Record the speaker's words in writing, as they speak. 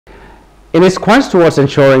In its quest towards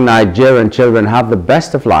ensuring Nigerian children have the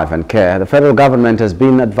best of life and care, the federal government has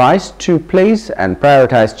been advised to place and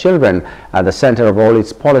prioritize children at the center of all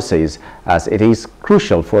its policies, as it is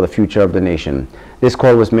crucial for the future of the nation. This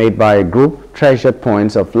call was made by a group, Treasured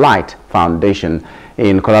Points of Light Foundation,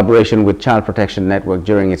 in collaboration with Child Protection Network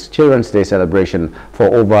during its Children's Day celebration for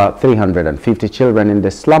over 350 children in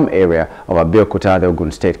the slum area of Abeokuta, the Ogun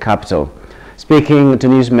state capital. Speaking to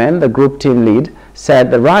newsmen, the group team lead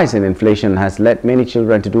said the rise in inflation has led many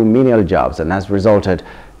children to do menial jobs and has resulted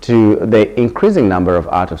to the increasing number of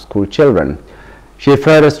out-of-school children. She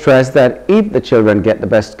further stressed that if the children get the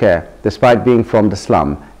best care, despite being from the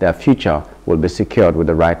slum, their future will be secured with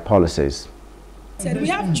the right policies. We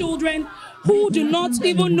have children who do not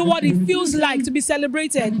even know what it feels like to be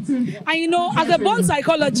celebrated. And you know, as a born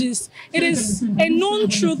psychologist, it is a known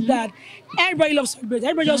truth that everybody loves to celebrate.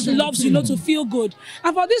 Everybody just loves, to feel good.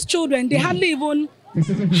 And for these children, they hardly even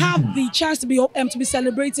have the chance to be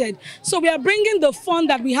celebrated. So we are bringing the fun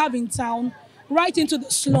that we have in town right into the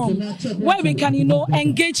slum, where we can,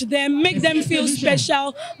 engage them, make them feel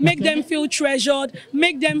special, make them feel treasured,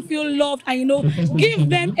 make them feel loved, and, give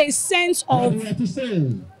them a sense of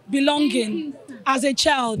belonging as a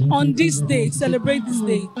child on this day, celebrate this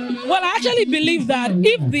day. Well, I actually believe that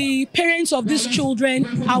if the parents of these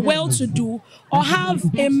children are well-to-do or have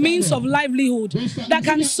a means of livelihood that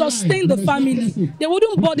can sustain the family, they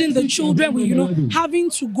wouldn't burden the children with, having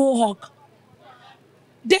to go hawk.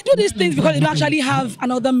 They do these things because they don't actually have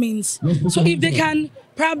another means. So if they can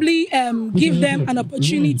probably give them an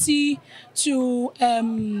opportunity to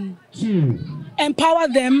empower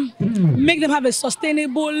them, make them have a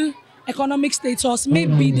sustainable economic status,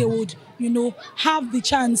 maybe they would, have the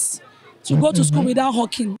chance to go to school without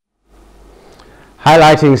hawking.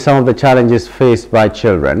 Highlighting some of the challenges faced by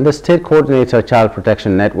children, the State Coordinator Child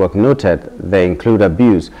Protection Network noted they include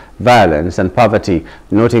abuse, violence and poverty,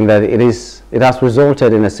 noting that it has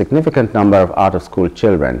resulted in a significant number of out-of-school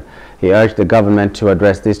children. He urged the government to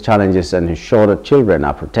address these challenges and ensure that children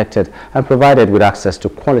are protected and provided with access to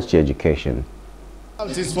quality education.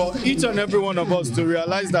 It is for each and every one of us to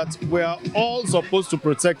realize that we are all supposed to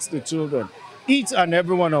protect the children. Each and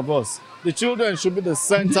every one of us. The children should be the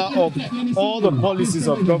center of all the policies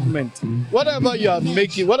of government. Whatever you are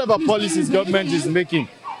making, whatever policies government is making,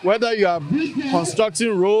 whether you are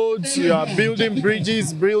constructing roads, you are building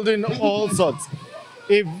bridges, building all sorts.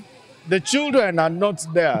 If the children are not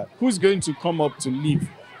there, who's going to come up to live,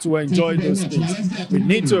 to enjoy those things? We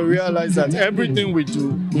need to realize that everything we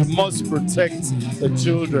do, we must protect the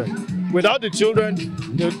children. Without the children,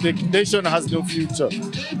 the nation has no future.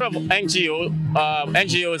 NGOs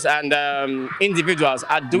and individuals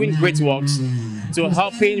are doing great works to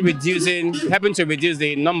helping to reduce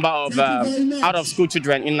the number of out-of-school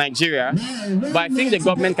children in Nigeria. But I think the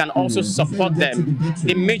government can also support them.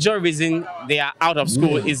 The major reason they are out of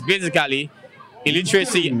school is basically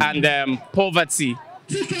illiteracy and poverty.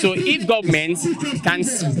 So if governments can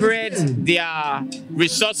spread their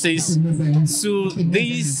resources to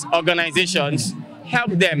these organizations, help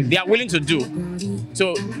them, they are willing to do.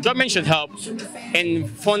 So government should help in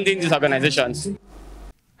funding these organizations.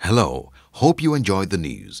 Hello, hope you enjoyed the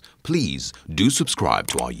news. Please do subscribe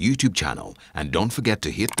to our YouTube channel and don't forget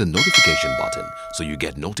to hit the notification button so you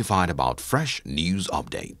get notified about fresh news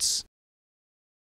updates.